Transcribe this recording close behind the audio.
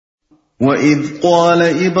وَإِذْ قَالَ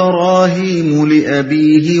إِبْرَاهِيمُ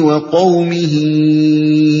لِأَبِيهِ وَقَوْمِهِ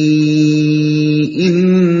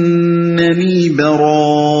إِنَّنِي بَرَاءٌ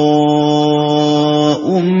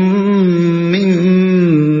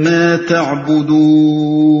مِّمَّا تَعْبُدُونَ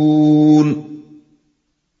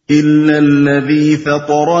إِلَّا الَّذِي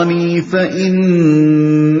فَطَرَنِي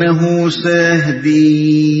فَإِنَّهُ سَيَهْدِينِ۔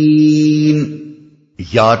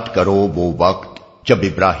 یاد کرو وہ وقت جب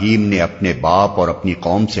ابراہیم نے اپنے باپ اور اپنی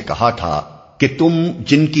قوم سے کہا تھا کہ تم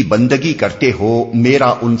جن کی بندگی کرتے ہو میرا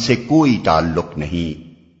ان سے کوئی تعلق نہیں،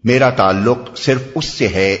 میرا تعلق صرف اس سے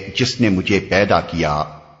ہے جس نے مجھے پیدا کیا،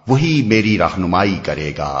 وہی میری رہنمائی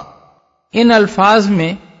کرے گا۔ ان الفاظ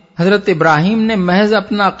میں حضرت ابراہیم نے محض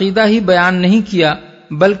اپنا عقیدہ ہی بیان نہیں کیا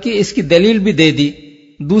بلکہ اس کی دلیل بھی دے دی۔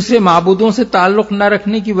 دوسرے معبودوں سے تعلق نہ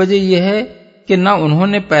رکھنے کی وجہ یہ ہے کہ نہ انہوں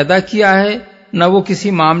نے پیدا کیا ہے، نہ وہ کسی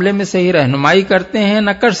معاملے میں صحیح رہنمائی کرتے ہیں،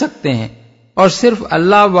 نہ کر سکتے ہیں، اور صرف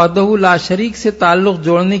اللہ وحدہ لا شریک سے تعلق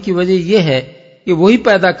جوڑنے کی وجہ یہ ہے کہ وہی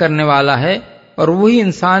پیدا کرنے والا ہے اور وہی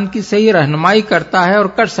انسان کی صحیح رہنمائی کرتا ہے اور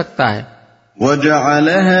کر سکتا ہے۔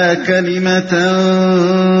 وَجَعَلَهَا كَلِمَةً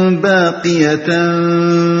بَاقِيَةً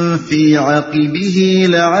فِي عَقِبِهِ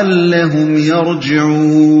لَعَلَّهُمْ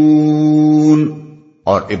يَرْجِعُونَ،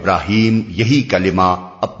 اور ابراہیم یہی کلمہ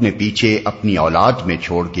اپنے پیچھے اپنی اولاد میں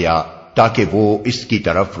چھوڑ گیا تاکہ وہ اس کی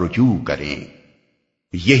طرف رجوع کریں۔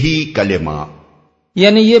 یہی کلمہ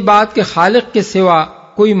یعنی یہ بات کہ خالق کے سوا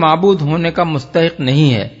کوئی معبود ہونے کا مستحق نہیں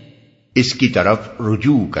ہے، اس کی طرف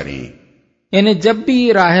رجوع کریں۔ یعنی جب بھی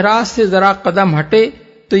راہ راست سے ذرا قدم ہٹے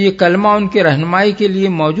تو یہ کلمہ ان کے رہنمائی کے لیے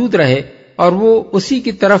موجود رہے اور وہ اسی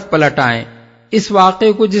کی طرف پلٹ آئیں۔ اس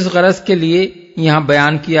واقعے کو جس غرض کے لیے یہاں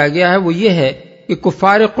بیان کیا گیا ہے وہ یہ ہے کہ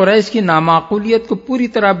کفار قریش کی نامعقولیت کو پوری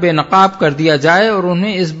طرح بے نقاب کر دیا جائے اور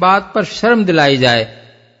انہیں اس بات پر شرم دلائی جائے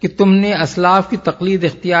کہ تم نے اسلاف کی تقلید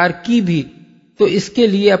اختیار کی بھی تو اس کے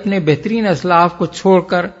لیے اپنے بہترین اسلاف کو چھوڑ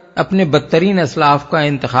کر اپنے بدترین اسلاف کا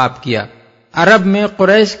انتخاب کیا۔ عرب میں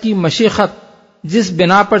قریش کی مشیخت جس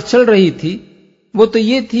بنا پر چل رہی تھی وہ تو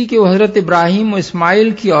یہ تھی کہ وہ حضرت ابراہیم و اسماعیل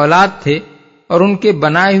کی اولاد تھے اور ان کے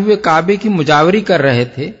بنائے ہوئے کعبے کی مجاوری کر رہے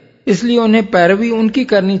تھے، اس لیے انہیں پیروی ان کی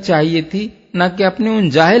کرنی چاہیے تھی نہ کہ اپنے ان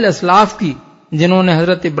جاہل اسلاف کی جنہوں نے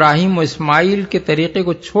حضرت ابراہیم و اسماعیل کے طریقے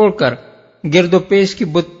کو چھوڑ کر گرد و پیش کی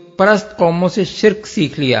بت پرست قوموں سے شرک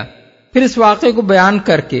سیکھ لیا۔ پھر اس واقعے کو بیان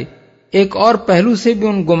کر کے ایک اور پہلو سے بھی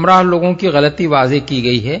ان گمراہ لوگوں کی غلطی واضح کی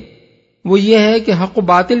گئی ہے، وہ یہ ہے کہ حق و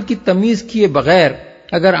باطل کی تمیز کیے بغیر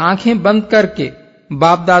اگر آنکھیں بند کر کے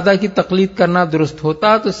باپ دادا کی تقلید کرنا درست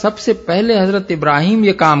ہوتا تو سب سے پہلے حضرت ابراہیم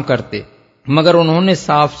یہ کام کرتے، مگر انہوں نے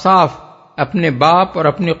صاف صاف اپنے باپ اور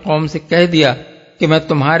اپنی قوم سے کہہ دیا کہ میں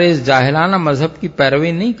تمہارے اس جاہلانہ مذہب کی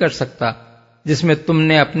پیروی نہیں کر سکتا جس میں تم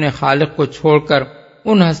نے اپنے خالق کو چھوڑ کر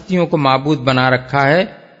ان ہستیوں کو معبود بنا رکھا ہے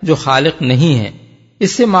جو خالق نہیں ہے۔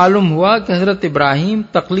 اس سے معلوم ہوا کہ حضرت ابراہیم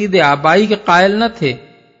تقلید آبائی کے قائل نہ تھے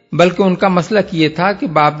بلکہ ان کا مسلک یہ تھا کہ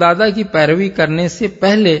باپ دادا کی پیروی کرنے سے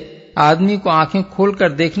پہلے آدمی کو آنکھیں کھول کر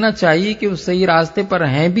دیکھنا چاہیے کہ وہ صحیح راستے پر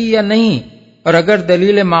ہیں بھی یا نہیں، اور اگر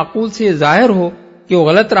دلیل معقول سے یہ ظاہر ہو کہ وہ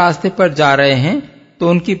غلط راستے پر جا رہے ہیں تو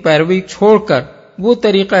ان کی پیروی چھوڑ کر وہ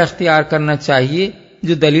طریقہ اختیار کرنا چاہیے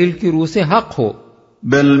جو دلیل کی روح سے حق ہو۔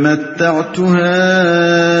 بل متعت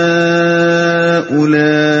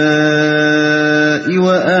هؤلاء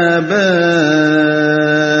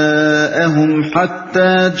وآباءهم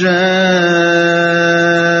حتى جاءهم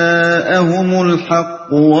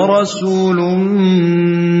الحق ورسول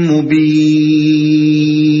مبين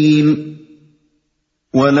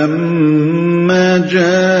ولما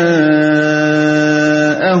جاءهم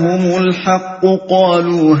الحق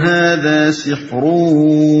قالوا هذا سحر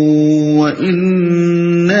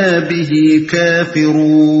وإنا به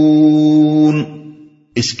كافرون۔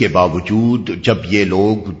 اس کے باوجود جب یہ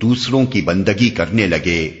لوگ دوسروں کی بندگی کرنے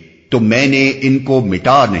لگے تو میں نے ان کو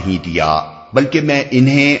مٹا نہیں دیا بلکہ میں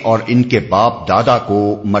انہیں اور ان کے باپ دادا کو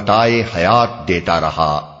متاع حیات دیتا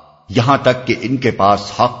رہا یہاں تک کہ ان کے پاس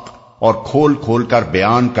حق اور کھول کھول کر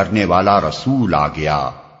بیان کرنے والا رسول آ گیا،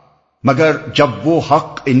 مگر جب وہ حق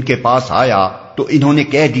ان کے پاس آیا تو انہوں نے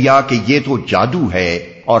کہہ دیا کہ یہ تو جادو ہے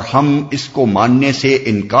اور ہم اس کو ماننے سے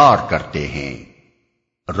انکار کرتے ہیں۔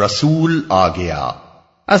 رسول آ گیا،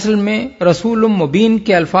 اصل میں رسول مبین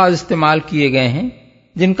کے الفاظ استعمال کیے گئے ہیں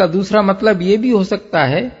جن کا دوسرا مطلب یہ بھی ہو سکتا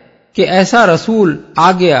ہے کہ ایسا رسول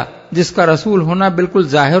آ گیا جس کا رسول ہونا بالکل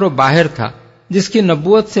ظاہر و باہر تھا، جس کی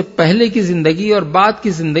نبوت سے پہلے کی زندگی اور بعد کی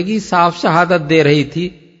زندگی صاف شہادت دے رہی تھی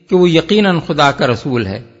کہ وہ یقیناً خدا کا رسول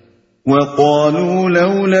ہے۔ وَقَالُوا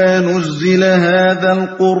لَوْلَا نُزِّلَ هَذَا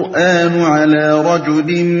الْقُرْآنُ عَلَى رَجُلٍ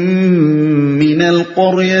مِّنَ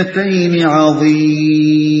الْقَرْيَتَيْنِ عَظِيمٍ۔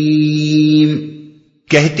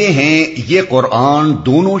 کہتے ہیں یہ قرآن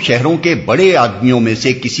دونوں شہروں کے بڑے آدمیوں میں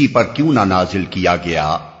سے کسی پر کیوں نہ نازل کیا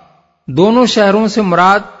گیا؟ دونوں شہروں سے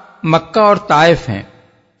مراد مکہ اور طائف ہیں۔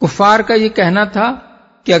 کفار کا یہ کہنا تھا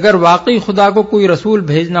کہ اگر واقعی خدا کو کوئی رسول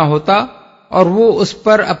بھیجنا ہوتا اور وہ اس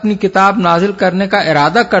پر اپنی کتاب نازل کرنے کا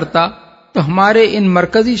ارادہ کرتا تو ہمارے ان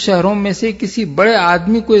مرکزی شہروں میں سے کسی بڑے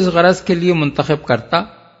آدمی کو اس غرض کے لیے منتخب کرتا۔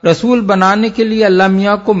 رسول بنانے کے لیے اللہ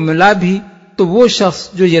میاں کو ملا بھی تو وہ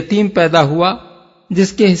شخص جو یتیم پیدا ہوا،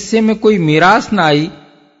 جس کے حصے میں کوئی میراث نہ آئی،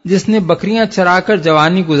 جس نے بکریاں چرا کر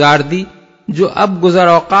جوانی گزار دی، جو اب گزر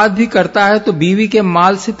اوقات بھی کرتا ہے تو بیوی کے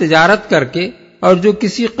مال سے تجارت کر کے، اور جو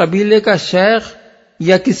کسی قبیلے کا شیخ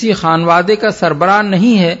یا کسی خانوادے کا سربراہ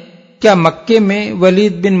نہیں ہے۔ کیا مکے میں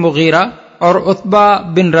ولید بن مغیرہ اور عتبہ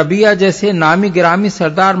بن ربیعہ جیسے نامی گرامی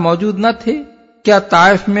سردار موجود نہ تھے؟ کیا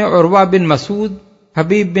طائف میں عروہ بن مسعود،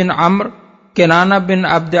 حبیب بن عمرو، کنانہ بن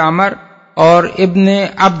عبد عمر اور ابن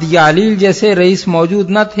عبد یالیل جیسے رئیس موجود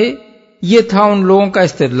نہ تھے؟ یہ تھا ان لوگوں کا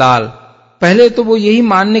استدلال۔ پہلے تو وہ یہی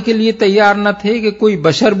ماننے کے لیے تیار نہ تھے کہ کوئی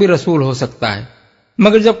بشر بھی رسول ہو سکتا ہے،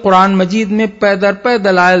 مگر جب قرآن مجید میں پے در پے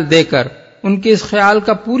دلائل دے کر ان کے اس خیال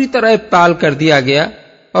کا پوری طرح ابطال کر دیا گیا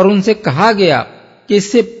اور ان سے کہا گیا کہ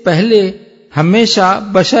اس سے پہلے ہمیشہ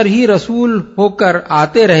بشر ہی رسول ہو کر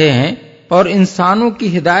آتے رہے ہیں اور انسانوں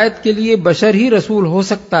کی ہدایت کے لیے بشر ہی رسول ہو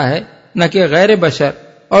سکتا ہے نہ کہ غیر بشر،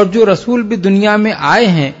 اور جو رسول بھی دنیا میں آئے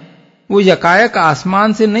ہیں وہ یکایک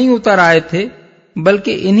آسمان سے نہیں اتر آئے تھے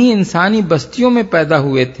بلکہ انہی انسانی بستیوں میں پیدا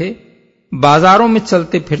ہوئے تھے، بازاروں میں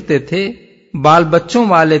چلتے پھرتے تھے، بال بچوں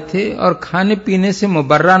والے تھے اور کھانے پینے سے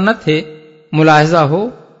مبرہ نہ تھے۔ ملاحظہ ہو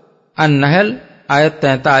النحل آیت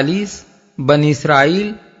 43، بنی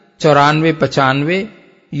اسرائیل 94-95،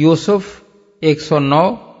 یوسف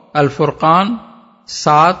 109، الفرقان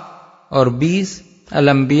 7 اور 20،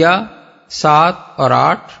 الانبیاء 7 اور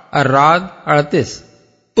 8، الرعد 38۔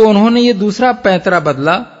 تو انہوں نے یہ دوسرا پینترا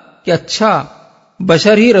بدلا کہ اچھا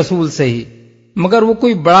بشر ہی رسول صحیح، مگر وہ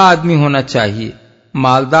کوئی بڑا آدمی ہونا چاہیے،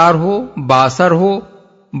 مالدار ہو، بااثر ہو،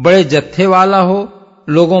 بڑے جتھے والا ہو،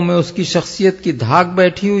 لوگوں میں اس کی شخصیت کی دھاک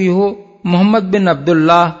بیٹھی ہوئی ہو۔ محمد بن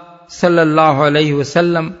عبداللہ صلی اللہ علیہ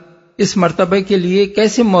وسلم اس مرتبے کے لیے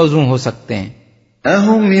کیسے موزوں ہو سکتے ہیں؟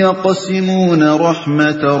 اَهُمْ يَقْسِمُونَ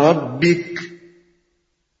رَحْمَةَ رَبِّكَ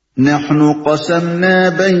نَحْنُ قَسَمْنَا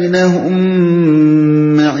بَيْنَهُمْ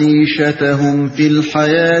مَعِيشَتَهُمْ فِي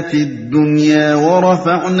الْحَيَاةِ الدُّنْيَا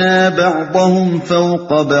وَرَفَعْنَا بَعْضَهُمْ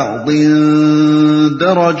فَوْقَ بَعْضٍ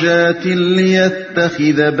دَرَجَاتٍ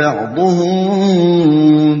لِيَتَّخِذَ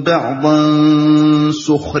بَعْضُهُم بَعْضًا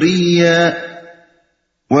سُخْرِيًّا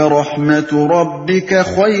وَرَحْمَةُ رَبِّكَ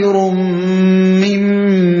خَيْرٌ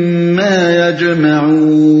مِّمَّا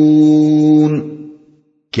يَجْمَعُونَ۔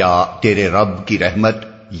 کیا تیرے رب کی رحمت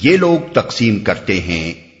یہ لوگ تقسیم کرتے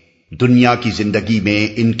ہیں؟ دنیا کی زندگی میں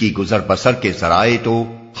ان کی گزر بسر کے ذرائع تو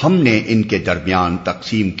ہم نے ان کے درمیان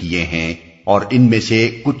تقسیم کیے ہیں، اور ان میں سے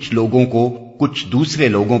کچھ لوگوں کو کچھ دوسرے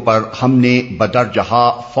لوگوں پر ہم نے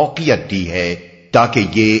بدرجہ فوقیت دی ہے تاکہ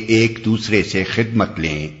یہ ایک دوسرے سے خدمت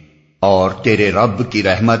لیں، اور تیرے رب کی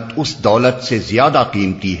رحمت اس دولت سے زیادہ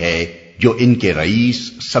قیمتی ہے جو ان کے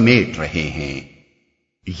رئیس سمیٹ رہے ہیں،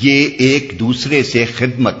 یہ ایک دوسرے سے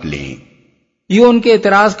خدمت لیں۔ یہ ان کے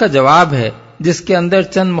اعتراض کا جواب ہے جس کے اندر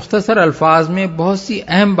چند مختصر الفاظ میں بہت سی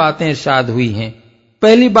اہم باتیں ارشاد ہوئی ہیں۔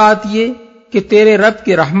 پہلی بات یہ کہ تیرے رب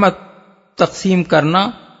کی رحمت تقسیم کرنا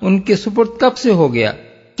ان کے سپرد کب سے ہو گیا؟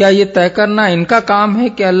 کیا یہ طے کرنا ان کا کام ہے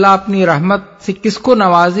کہ اللہ اپنی رحمت سے کس کو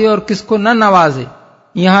نوازے اور کس کو نہ نوازے؟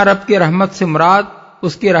 یہاں رب کی رحمت سے مراد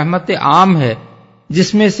اس کی رحمت عام ہے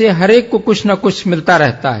جس میں سے ہر ایک کو کچھ نہ کچھ ملتا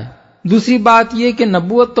رہتا ہے۔ دوسری بات یہ کہ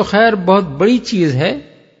نبوت تو خیر بہت بڑی چیز ہے،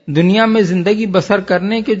 دنیا میں زندگی بسر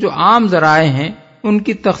کرنے کے جو عام ذرائع ہیں ان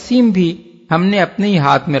کی تقسیم بھی ہم نے اپنے ہی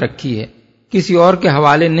ہاتھ میں رکھی ہے، کسی اور کے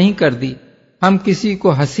حوالے نہیں کر دی۔ ہم کسی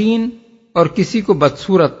کو حسین اور کسی کو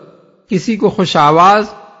بدصورت، کسی کو خوش آواز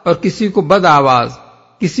اور کسی کو بد آواز،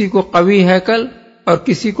 کسی کو قوی ہیکل اور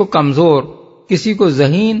کسی کو کمزور، کسی کو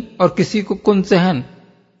ذہین اور کسی کو کن ذہن،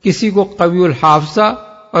 کسی کو قوی الحافظہ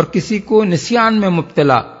اور کسی کو نسیان میں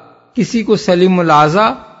مبتلا، کسی کو سلیم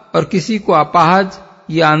الاعضاء اور کسی کو اپاہج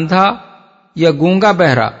یا اندھا یا گونگا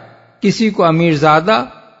بہرا، کسی کو امیر زادہ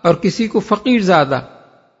اور کسی کو فقیر زادہ،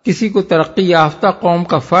 کسی کو ترقی یافتہ قوم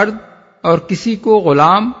کا فرد اور کسی کو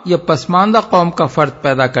غلام یا پسماندہ قوم کا فرد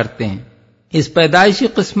پیدا کرتے ہیں۔ اس پیدائشی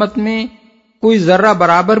قسمت میں کوئی ذرہ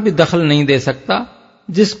برابر بھی دخل نہیں دے سکتا،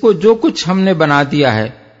 جس کو جو کچھ ہم نے بنا دیا ہے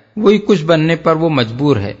وہی کچھ بننے پر وہ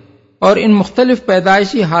مجبور ہے، اور ان مختلف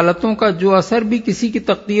پیدائشی حالتوں کا جو اثر بھی کسی کی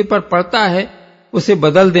تقدیر پر پڑتا ہے اسے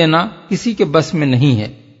بدل دینا کسی کے بس میں نہیں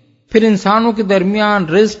ہے۔ پھر انسانوں کے درمیان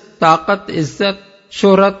رزق، طاقت، عزت،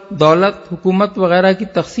 شہرت، دولت، حکومت وغیرہ کی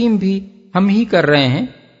تقسیم بھی ہم ہی کر رہے ہیں.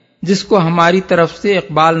 جس کو ہماری طرف سے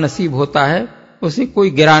اقبال نصیب ہوتا ہے اسے کوئی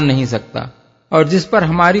گرا نہیں سکتا، اور جس پر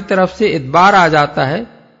ہماری طرف سے ادبار آ جاتا ہے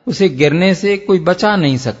اسے گرنے سے کوئی بچا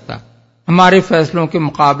نہیں سکتا. ہمارے فیصلوں کے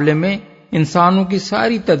مقابلے میں انسانوں کی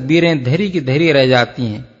ساری تدبیریں دھری کی دھری رہ جاتی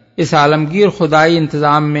ہیں. اس عالمگیر خدائی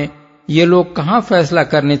انتظام میں یہ لوگ کہاں فیصلہ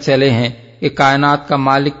کرنے چلے ہیں کہ کائنات کا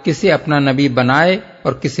مالک کسے اپنا نبی بنائے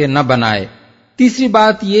اور کسے نہ بنائے. تیسری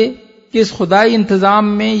بات یہ کہ اس خدائی انتظام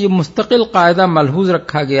میں یہ مستقل قاعدہ ملحوظ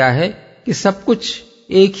رکھا گیا ہے کہ سب کچھ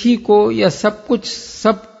ایک ہی کو یا سب کچھ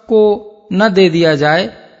سب کو نہ دے دیا جائے.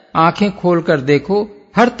 آنکھیں کھول کر دیکھو،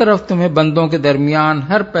 ہر طرف تمہیں بندوں کے درمیان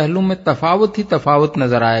ہر پہلو میں تفاوت ہی تفاوت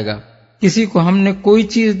نظر آئے گا. کسی کو ہم نے کوئی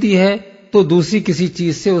چیز دی ہے تو دوسری کسی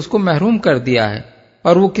چیز سے اس کو محروم کر دیا ہے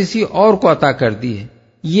اور وہ کسی اور کو عطا کر دی ہے.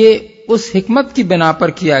 یہ اس حکمت کی بنا پر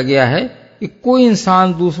کیا گیا ہے کہ کوئی انسان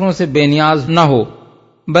دوسروں سے بے نیاز نہ ہو،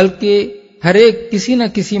 بلکہ ہر ایک کسی نہ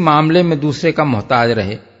کسی معاملے میں دوسرے کا محتاج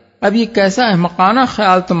رہے. اب یہ کیسا احمقانہ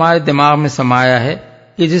خیال تمہارے دماغ میں سمایا ہے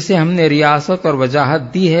کہ جسے ہم نے ریاست اور وجاہت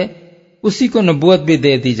دی ہے اسی کو نبوت بھی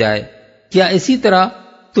دے دی جائے. کیا اسی طرح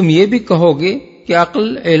تم یہ بھی کہو گے کہ عقل،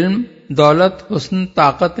 علم، دولت، حسن،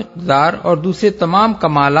 طاقت، اقتدار اور دوسرے تمام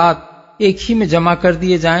کمالات ایک ہی میں جمع کر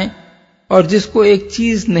دیے جائیں، اور جس کو ایک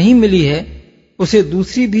چیز نہیں ملی ہے اسے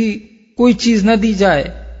دوسری بھی کوئی چیز نہ دی جائے؟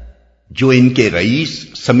 جو ان کے رئیس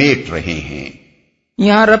سمیٹ رہے ہیں.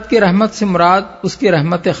 یہاں رب کی رحمت سے مراد اس کی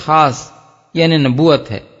رحمت خاص یعنی نبوت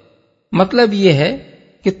ہے. مطلب یہ ہے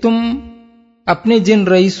کہ تم اپنے جن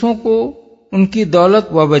رئیسوں کو ان کی دولت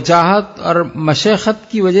و وجاہت اور مشیخت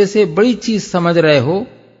کی وجہ سے بڑی چیز سمجھ رہے ہو،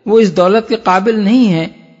 وہ اس دولت کے قابل نہیں ہیں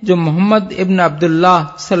جو محمد ابن عبداللہ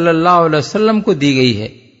صلی اللہ علیہ وسلم کو دی گئی ہے.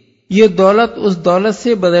 یہ دولت اس دولت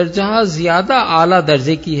سے بدرجہ زیادہ اعلیٰ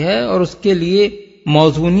درجے کی ہے اور اس کے لیے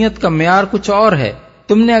موزونیت کا معیار کچھ اور ہے.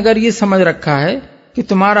 تم نے اگر یہ سمجھ رکھا ہے کہ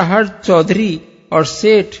تمہارا ہر چودھری اور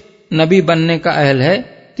سیٹھ نبی بننے کا اہل ہے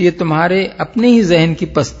تو یہ تمہارے اپنے ہی ذہن کی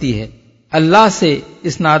پستی ہے. اللہ سے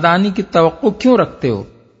اس نادانی کی توقع کیوں رکھتے ہو؟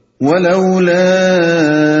 وَلَوْلَا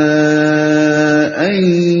أَن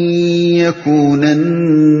يَكُونَ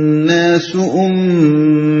النَّاسُ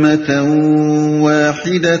أُمَّةً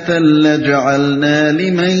وَاحِدَةً لَجَعَلْنَا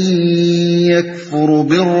لِمَن يَكْفُرُ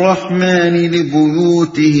بِالرَّحْمَنِ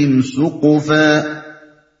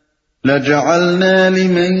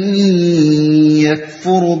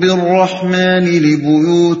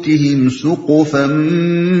لِبُيُوتِهِمْ سُقُفًا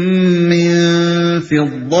مِّن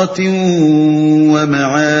فِضَّةٍ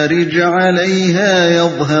وَمَعَارِجَ عَلَيْهَا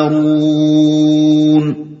يَظْهَرُونَ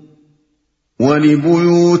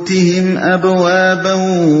وَلِبُيُوتِهِمْ أَبْوَابًا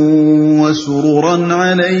وَسُرُرًا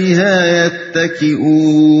عَلَيْهَا يَتَّكِئُونَ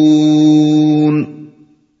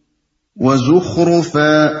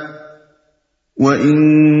وَزُخْرُفًا وَإِن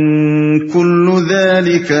كُلُّ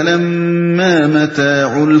ذَلِكَ لَمَّا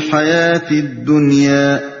مَتَاعُ الْحَيَاةِ الدُّنْيَا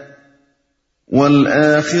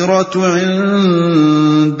وَالْآخِرَةُ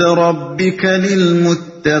عِندَ رَبِّكَ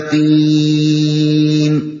لِلْمُتَّقِينَ.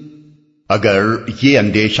 اگر یہ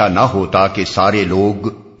اندیشہ نہ ہوتا کہ سارے لوگ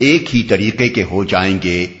ایک ہی طریقے کے ہو جائیں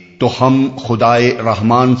گے تو ہم خدائے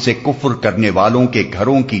رحمان سے کفر کرنے والوں کے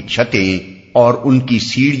گھروں کی چھتیں اور ان کی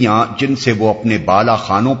سیڑھیاں جن سے وہ اپنے بالا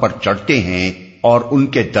خانوں پر چڑھتے ہیں اور ان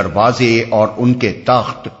کے دروازے اور ان کے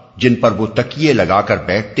تخت جن پر وہ تکیے لگا کر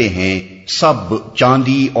بیٹھتے ہیں سب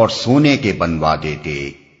چاندی اور سونے کے بنوا دیتے.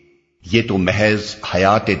 یہ تو محض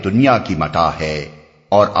حیات دنیا کی متاع ہے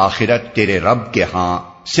اور آخرت تیرے رب کے ہاں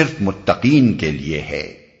صرف متقین کے لیے ہے.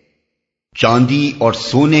 چاندی اور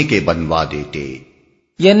سونے کے بنوا دیتے،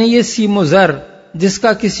 یعنی یہ سیم و زر جس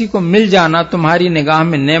کا کسی کو مل جانا تمہاری نگاہ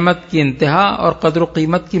میں نعمت کی انتہا اور قدر و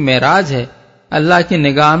قیمت کی معراج ہے، اللہ کی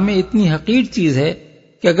نگاہ میں اتنی حقیر چیز ہے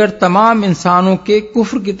کہ اگر تمام انسانوں کے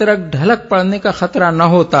کفر کی طرف ڈھلک پڑنے کا خطرہ نہ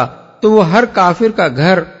ہوتا تو وہ ہر کافر کا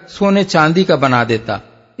گھر سونے چاندی کا بنا دیتا.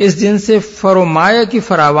 اس جن سے فرومایہ کی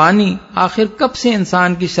فراوانی آخر کب سے انسان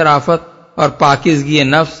کی شرافت اور پاکیزگی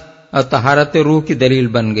نفس اور طہارت روح کی دلیل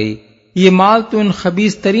بن گئی. یہ مال تو ان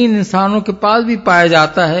خبیث ترین انسانوں کے پاس بھی پایا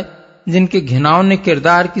جاتا ہے جن کے گھناؤنے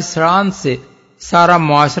کردار کی سڑان سے سارا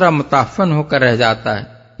معاشرہ متعفن ہو کر رہ جاتا ہے.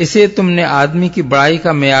 اسے تم نے آدمی کی بڑائی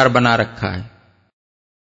کا معیار بنا رکھا ہے.